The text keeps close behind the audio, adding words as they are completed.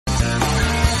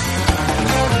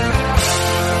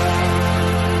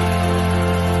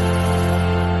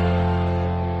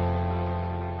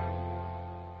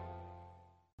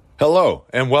Hello,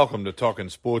 and welcome to Talking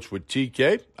Sports with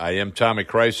TK. I am Tommy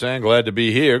Krysan. Glad to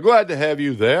be here. Glad to have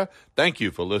you there. Thank you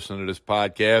for listening to this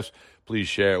podcast. Please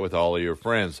share it with all of your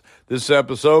friends. This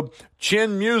episode,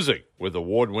 Chin Music with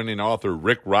award-winning author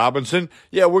Rick Robinson.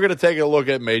 Yeah, we're going to take a look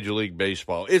at Major League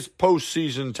Baseball. It's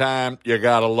postseason time. You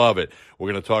got to love it.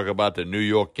 We're going to talk about the New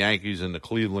York Yankees and the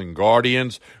Cleveland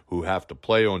Guardians, who have to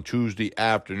play on Tuesday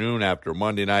afternoon after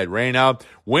Monday night rainout.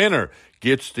 Winner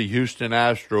gets the Houston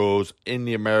Astros in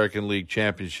the American League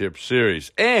Championship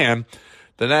Series. And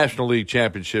the National League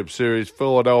Championship Series,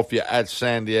 Philadelphia at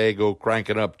San Diego,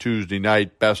 cranking up Tuesday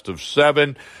night, best of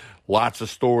 7. Lots of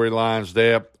storylines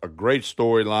there. A great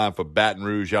storyline for Baton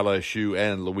Rouge, LSU,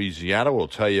 and Louisiana. We'll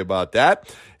tell you about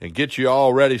that and get you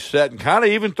all ready, set, and kind of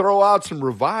even throw out some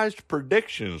revised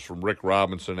predictions from Rick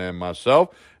Robinson and myself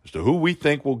as to who we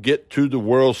think will get to the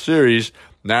World Series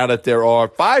now that there are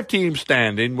 5 teams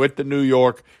standing, with the New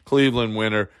York Cleveland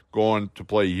winner going to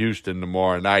play Houston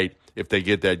tomorrow night if they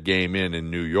get that game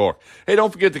in New York. Hey,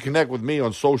 don't forget to connect with me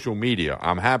on social media.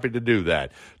 I'm happy to do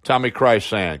that. Tommy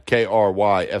Krysan,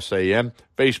 Krysan,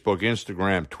 Facebook,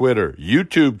 Instagram, Twitter,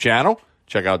 YouTube channel.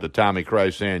 Check out the Tommy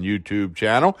Krysan YouTube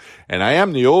channel. And I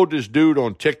am the oldest dude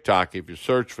on TikTok if you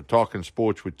search for Talking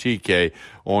Sports with TK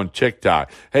on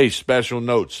TikTok. Hey, special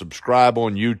note, subscribe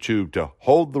on YouTube to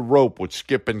Hold the Rope with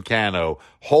Skip and Cano.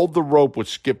 Hold the Rope with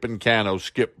Skip and Cano.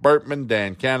 Skip Bertman,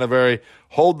 Dan Canterbury.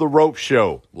 Hold the Rope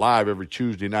Show, live every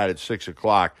Tuesday night at 6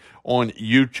 o'clock on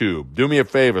YouTube. Do me a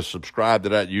favor, subscribe to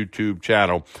that YouTube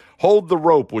channel. Hold the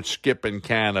Rope with Skip and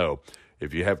Cano.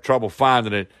 If you have trouble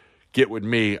finding it, get with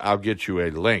me. I'll get you a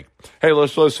link. Hey,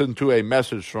 let's listen to a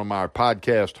message from our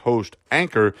podcast host,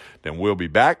 Anchor. Then we'll be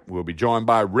back. We'll be joined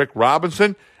by Rick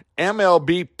Robinson.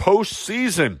 MLB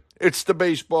postseason. It's the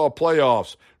baseball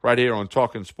playoffs right here on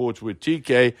Talking Sports with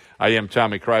TK. I am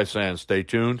Tommy Krysan. Stay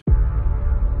tuned.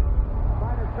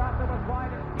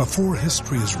 Before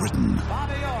history is written,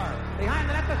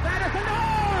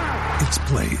 it's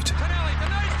played.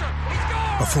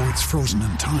 Before it's frozen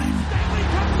in time,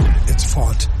 it's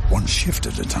fought one shift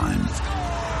at a time.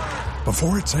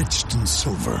 Before it's etched in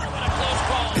silver,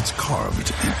 it's carved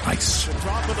in ice.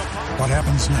 What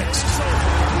happens next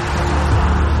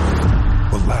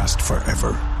will last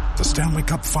forever. The Stanley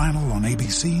Cup Final on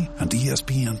ABC and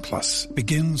ESPN Plus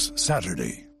begins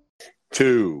Saturday.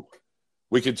 2.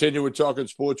 We continue with Talking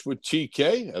Sports with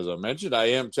TK. As I mentioned, I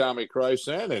am Tommy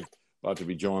Krysan and about to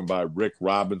be joined by Rick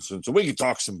Robinson so we can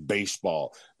talk some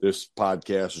baseball. This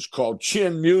podcast is called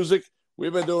Chin Music.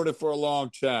 We've been doing it for a long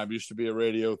time. Used to be a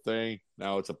radio thing.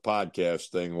 Now it's a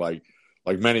podcast thing like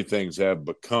many things have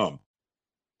become.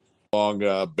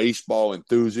 Baseball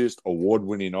enthusiast,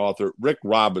 award-winning author, Rick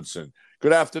Robinson.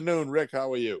 Good afternoon, Rick.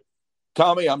 How are you?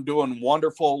 Tommy, I'm doing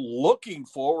wonderful. Looking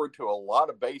forward to a lot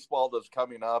of baseball that's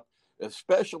coming up.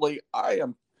 Especially, I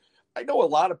know a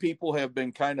lot of people have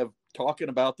been kind of talking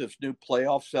about this new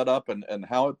playoff setup and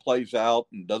how it plays out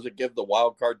and does it give the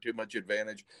wild card too much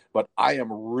advantage. But I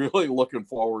am really looking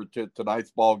forward to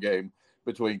tonight's ball game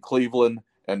between Cleveland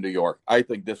and New York. I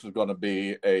think this is going to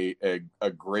be a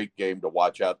great game to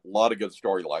watch out. A lot of good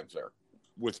storylines there.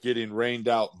 With getting rained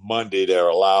out Monday, they're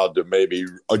allowed to maybe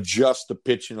adjust the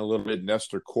pitching a little bit.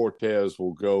 Nestor Cortez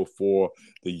will go for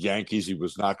the Yankees. He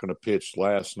was not going to pitch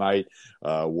last night.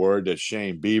 Word that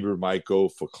Shane Bieber might go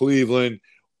for Cleveland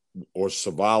or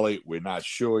Savali. We're not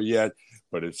sure yet,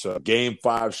 but it's a Game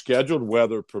 5 scheduled.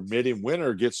 Weather permitting,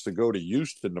 winner gets to go to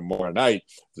Houston tomorrow night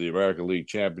for the American League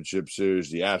Championship Series.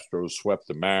 The Astros swept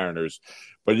the Mariners.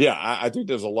 But, yeah, I think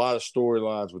there's a lot of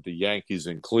storylines with the Yankees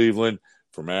in Cleveland,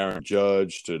 from Aaron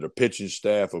Judge to the pitching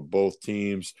staff of both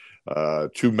teams, 2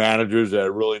 managers that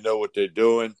really know what they're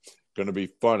doing. Going to be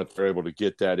fun if they're able to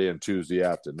get that in Tuesday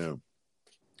afternoon.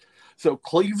 So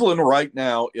Cleveland right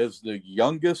now is the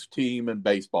youngest team in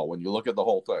baseball. When you look at the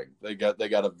whole thing, they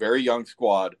got a very young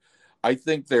squad. I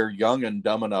think they're young and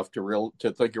dumb enough to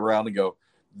think around and go,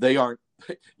 they aren't.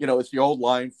 It's the old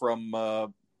line from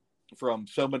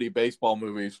so many baseball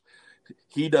movies.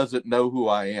 He doesn't know who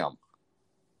I am.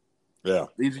 Yeah.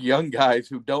 These young guys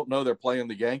who don't know they're playing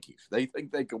the Yankees. They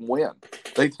think they can win.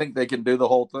 They think they can do the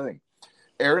whole thing.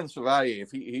 Aaron Savali, if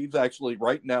he's actually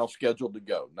right now scheduled to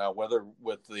go. Now, whether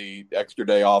with the extra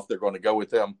day off they're going to go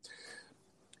with him.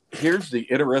 Here's the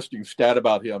interesting stat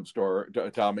about him,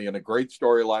 Tommy, and a great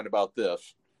storyline about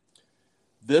this.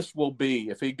 This will be,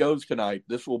 if he goes tonight,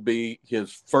 this will be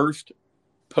his first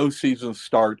postseason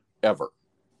start ever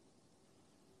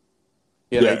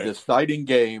in a deciding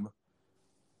game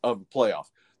of the playoff.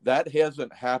 That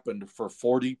hasn't happened for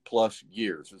 40 plus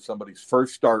years. And somebody's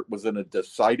first start was in a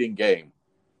deciding game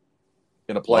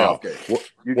in a playoff game.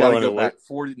 You got to go back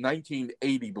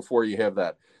 1980 before you have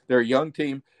that. They're a young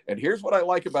team, and here's what I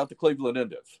like about the Cleveland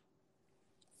Indians.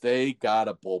 They got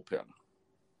a bullpen.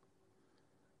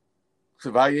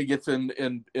 Savaya gets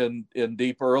in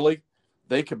deep early.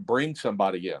 They can bring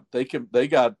somebody in. They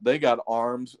got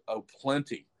arms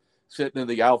plenty sitting in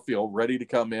the outfield, ready to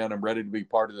come in and ready to be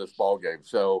part of this ball game.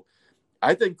 So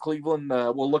I think Cleveland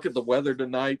will look at the weather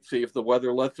tonight, see if the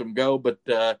weather lets them go. But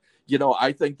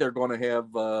I think they're going to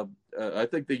have. I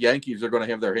think the Yankees are going to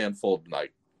have their hand full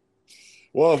tonight.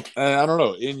 Well, I don't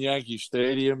know. In Yankee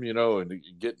Stadium, and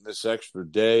getting this extra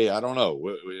day, I don't know.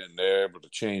 And they're able to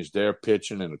change their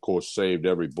pitching and, of course, saved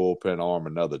every bullpen arm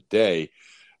another day.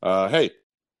 Hey,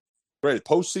 great.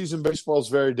 Postseason baseball is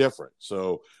very different.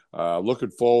 So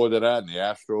looking forward to that. And the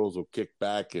Astros will kick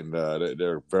back, and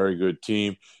they're a very good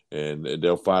team. And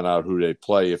they'll find out who they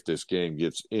play if this game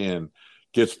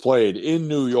gets played in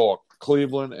New York.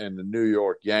 Cleveland and the New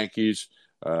York Yankees.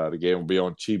 The game will be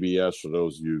on TBS for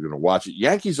those of you who are going to watch it.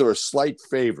 Yankees are a slight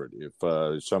favorite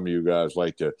if some of you guys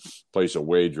like to place a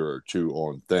wager or two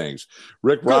on things.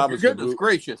 Rick Robinson. Goodness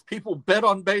gracious. People bet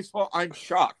on baseball. I'm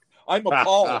shocked. I'm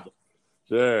appalled.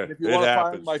 Yeah, if you want to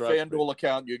find my FanDuel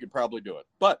account, you could probably do it.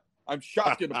 But I'm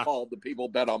shocked and appalled that people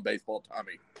bet on baseball,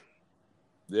 Tommy.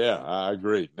 Yeah, I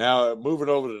agree. Now, moving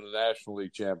over to the National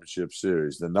League Championship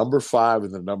Series, the number 5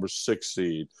 and the number 6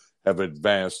 seed have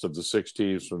advanced of the 6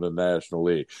 teams from the National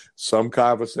League. Some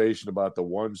conversation about the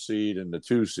 1 seed and the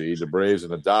 2 seed, the Braves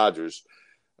and the Dodgers.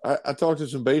 I talked to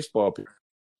some baseball people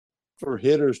for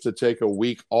hitters to take a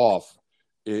week off,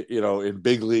 in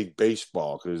big league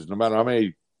baseball, because no matter how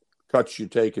many cuts you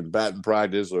take in batting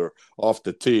practice or off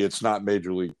the tee, it's not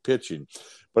major league pitching.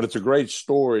 But it's a great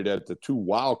story that the 2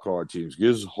 wild card teams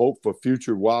gives hope for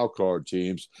future wild card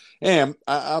teams. And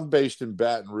I'm based in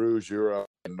Baton Rouge, Europe,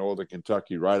 in northern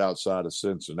Kentucky, right outside of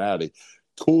Cincinnati.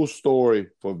 Cool story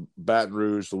for Baton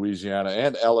Rouge, Louisiana,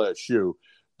 and LSU.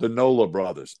 The Nola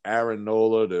brothers, Aaron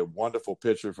Nola, the wonderful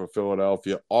pitcher for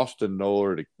Philadelphia, Austin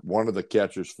Nola, one of the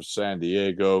catchers for San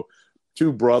Diego.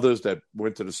 2 brothers that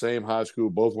went to the same high school,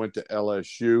 both went to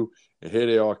LSU, and here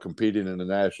they are competing in the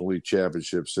National League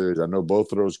Championship Series. I know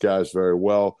both of those guys very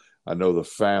well. I know the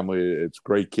family. It's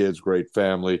great kids, great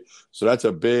family. So that's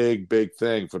a big, big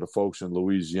thing for the folks in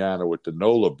Louisiana with the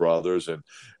Nola brothers. And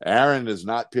Aaron is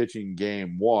not pitching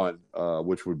game 1,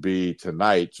 which would be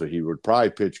tonight, so he would probably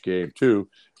pitch game 2.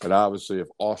 And obviously, if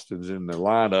Austin's in the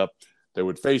lineup, they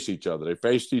would face each other. They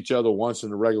faced each other once in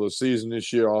the regular season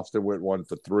this year. Austin went 1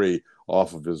 for 3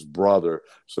 off of his brother.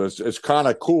 So it's kind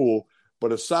of cool.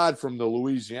 But aside from the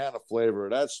Louisiana flavor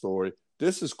of that story,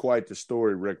 this is quite the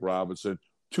story, Rick Robinson.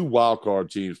 2 wildcard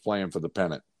teams playing for the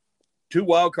pennant. 2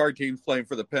 wildcard teams playing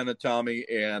for the pennant, Tommy.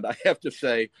 And I have to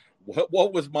say,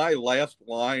 what was my last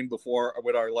line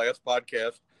with our last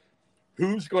podcast?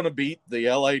 Who's going to beat the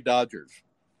LA Dodgers?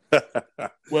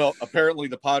 Well, apparently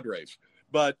the Padres.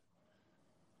 But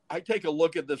I take a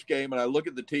look at this game and I look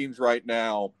at the teams right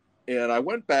now, and I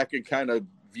went back and kind of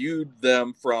viewed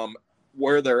them from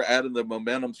where they're at in the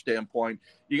momentum standpoint.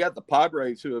 You got the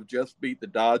Padres who have just beat the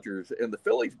Dodgers, and the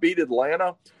Phillies beat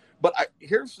Atlanta. But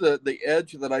here's the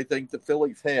edge that I think the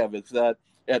Phillies have is that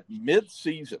at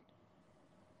midseason,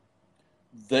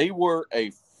 they were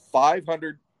a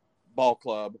 .500 ball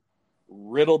club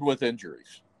riddled with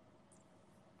injuries.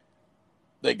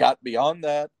 They got beyond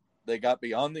that. They got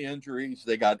beyond the injuries.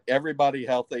 They got everybody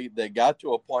healthy. They got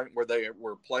to a point where they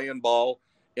were playing ball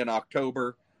in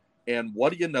October. And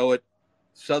what do you know it?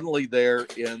 Suddenly they're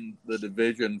in the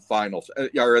division finals,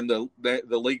 or in the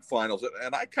league finals.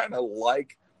 And I kind of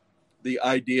like the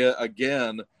idea,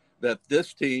 again, that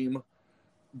this team,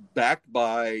 backed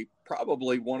by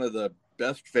probably one of the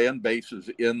best fan bases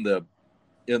in the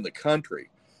country.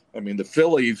 I mean, the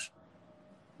Phillies,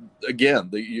 again,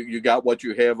 you got what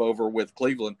you have over with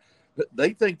Cleveland. They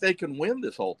think they can win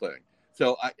this whole thing.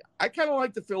 So I kind of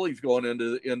like the Phillies going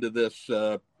into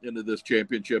this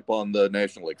championship on the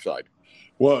National League side.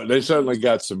 Well, they certainly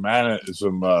got some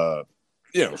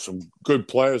good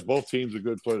players. Both teams are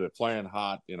good players. They're playing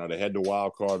hot. They had the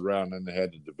wild card round and they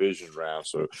had the division round.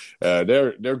 So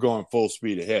they're going full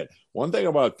speed ahead. One thing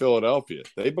about Philadelphia,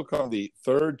 they become the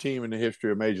 3rd team in the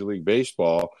history of Major League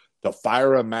Baseball to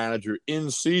fire a manager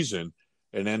in season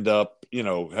and end up,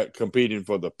 competing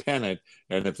for the pennant.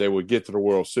 And if they would get to the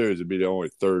World Series, it'd be the only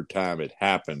 3rd time it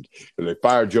happened. They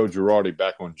fired Joe Girardi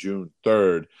back on June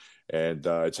 3rd. And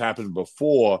it's happened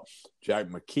before. Jack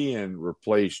McKeon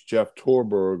replaced Jeff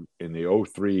Torberg in the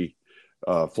 2003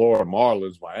 Florida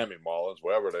Marlins, Miami Marlins,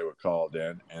 whatever they were called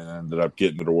then, and ended up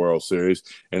getting to the World Series.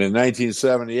 And in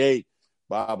 1978,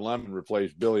 Bob Lemon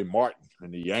replaced Billy Martin,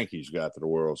 and the Yankees got to the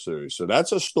World Series. So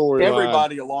that's a story.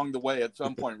 Everybody along the way at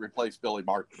some point replaced Billy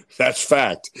Martin. That's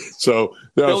fact. So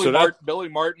Billy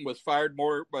Martin was fired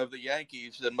more by the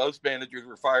Yankees than most managers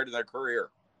were fired in their career.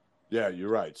 Yeah, you're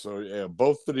right. So yeah,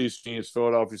 both of these teams,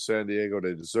 Philadelphia, San Diego,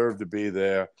 they deserve to be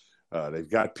there. They've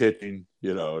got pitching.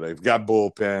 They've got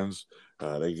bullpens.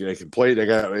 They can play.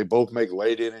 They both make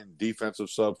late inning defensive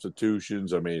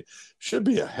substitutions. I mean, should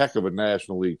be a heck of a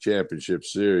National League Championship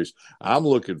series. I'm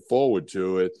looking forward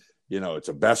to it. It's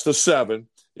a best of 7.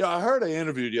 I heard an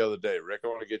interview the other day, Rick. I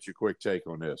want to get your quick take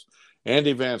on this.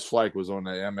 Andy Van Slyke was on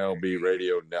the MLB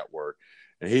radio network,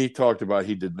 and he talked about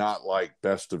he did not like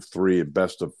best of 3 and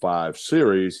best of 5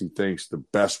 series. He thinks the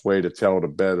best way to tell the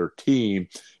better team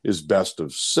is best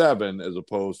of 7 as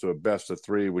opposed to a best of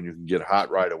 3 when you can get hot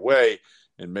right away,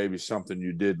 and maybe something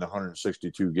you did in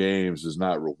 162 games is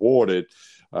not rewarded.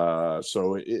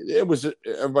 So it was,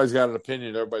 everybody's got an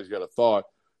opinion. Everybody's got a thought.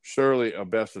 Surely a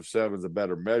best of 7 is a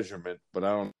better measurement, but I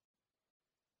don't.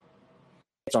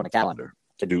 It's on the calendar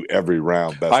to do every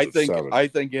round best of 7. I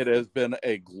think it has been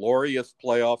a glorious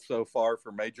playoff so far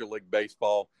for Major League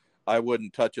Baseball. I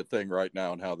wouldn't touch a thing right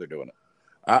now on how they're doing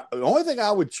it. The only thing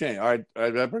I would change,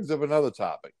 that brings up another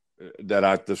topic that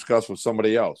I discussed with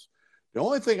somebody else. The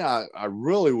only thing I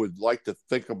really would like to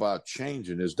think about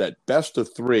changing is that best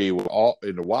of 3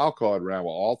 in the wild card round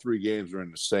where all 3 games are in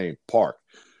the same park.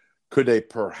 Could they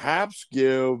perhaps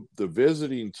give the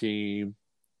visiting team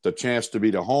the chance to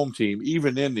be the home team,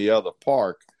 even in the other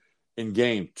park, in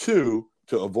game 2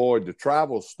 to avoid the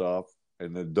travel stuff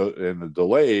and the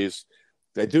delays?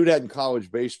 They do that in college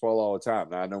baseball all the time.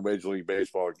 Now, I know Major League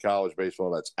Baseball and college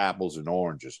baseball, that's apples and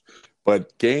oranges.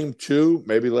 But game 2,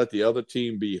 maybe let the other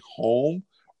team be home,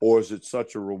 or is it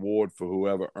such a reward for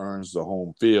whoever earns the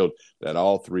home field that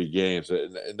all 3 games?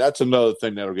 And that's another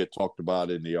thing that'll get talked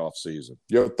about in the offseason.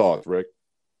 Your thoughts, Rick?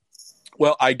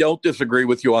 Well, I don't disagree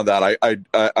with you on that.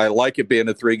 I like it being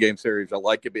a 3-game series. I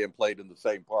like it being played in the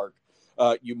same park.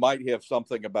 You might have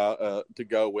something about to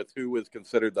go with who is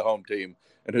considered the home team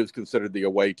and who's considered the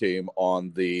away team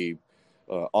on the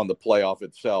playoff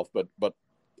itself. But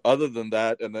other than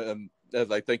that, and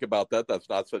as I think about that, that's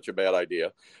not such a bad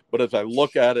idea. But as I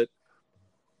look at it,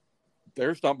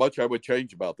 there's not much I would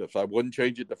change about this. I wouldn't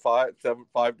change it to 5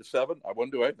 to 7. I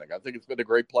wouldn't do anything. I think it's been a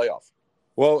great playoff.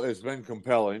 Well, it's been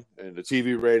compelling, and the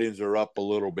TV ratings are up a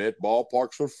little bit.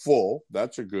 Ballparks are full.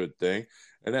 That's a good thing.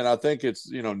 And then I think it's,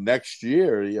 next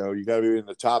year, you got to be in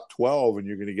the top 12 and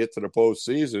you're going to get to the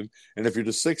postseason. And if you're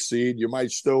the 6th seed, you might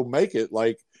still make it.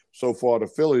 Like so far, the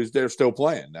Phillies, they're still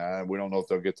playing. We don't know if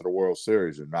they'll get to the World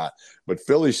Series or not. But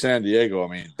Philly, San Diego,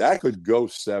 that could go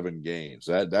 7 games.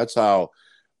 That's how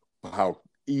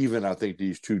even I think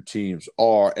these 2 teams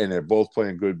are, and they're both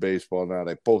playing good baseball now.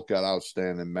 They both got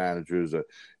outstanding managers.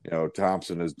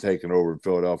 Thompson has taken over in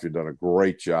Philadelphia, done a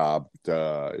great job.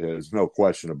 There's no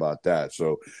question about that.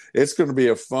 So it's going to be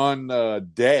a fun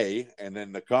day, and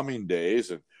then the coming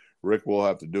days. And Rick will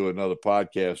have to do another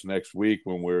podcast next week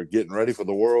when we're getting ready for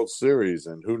the World Series,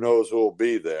 and who knows who will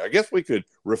be there. I guess we could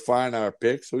refine our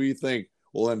picks. Who do you think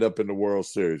will end up in the World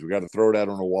Series? We got to throw that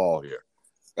on the wall here.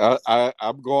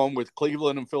 I'm going with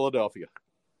Cleveland and Philadelphia.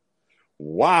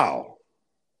 Wow.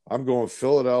 I'm going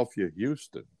Philadelphia,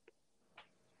 Houston.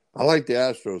 I like the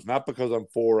Astros, not because I'm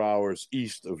 4 hours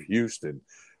east of Houston,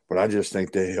 but I just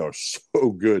think they are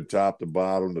so good top to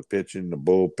bottom, the pitching, the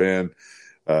bullpen.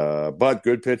 But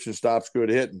good pitching stops good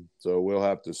hitting, so we'll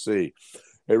have to see.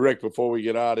 Hey, Rick, before we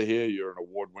get out of here, you're an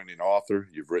award-winning author.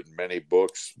 You've written many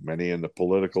books, many in the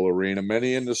political arena,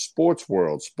 many in the sports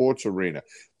world, sports arena.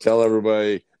 Tell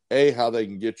everybody, A, how they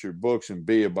can get your books, and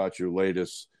B, about your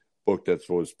latest book that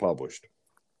was published.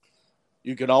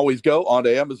 You can always go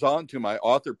onto Amazon to my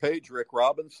author page, Rick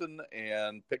Robinson,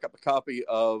 and pick up a copy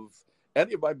of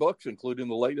any of my books, including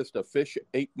the latest, A Fish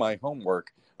Ate My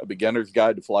Homework, A Beginner's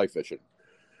Guide to Fly Fishing.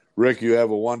 Rick, you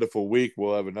have a wonderful week.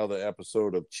 We'll have another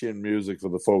episode of Chin Music for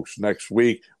the folks next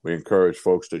week. We encourage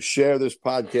folks to share this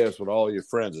podcast with all your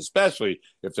friends, especially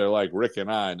if they're like Rick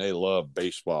and I and they love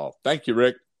baseball. Thank you,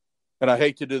 Rick. And I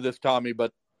hate to do this, Tommy,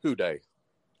 but who day?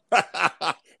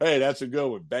 Hey, that's a good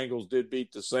one. Bengals did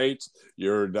beat the Saints.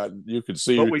 You can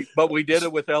see, but we did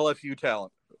it with LSU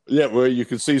talent. Yeah, well, you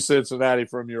can see Cincinnati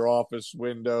from your office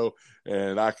window,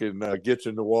 and I can get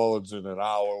to New Orleans in an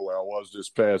hour where I was this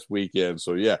past weekend.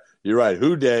 So, yeah, you're right.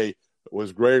 Who Day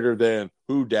was greater than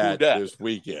Who Dat this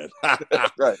weekend.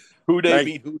 Right. Who Day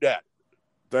beat Who Dat.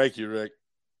 Thank you, Rick.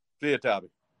 See you, Tommy.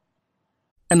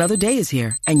 Another day is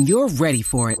here, and you're ready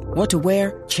for it. What to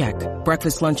wear? Check.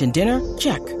 Breakfast, lunch, and dinner?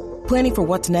 Check. Planning for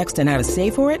what's next and how to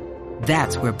save for it?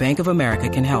 That's where Bank of America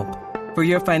can help. For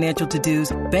your financial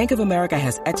to-dos, Bank of America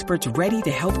has experts ready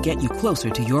to help get you closer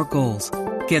to your goals.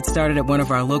 Get started at one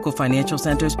of our local financial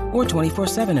centers or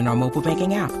 24/7 in our mobile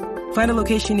banking app. Find a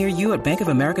location near you at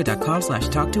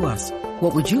bankofamerica.com/talktous.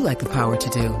 What would you like the power to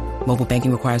do? Mobile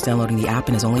banking requires downloading the app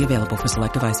and is only available for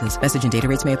select devices. Message and data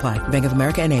rates may apply. Bank of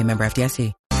America NA, member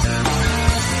FDIC.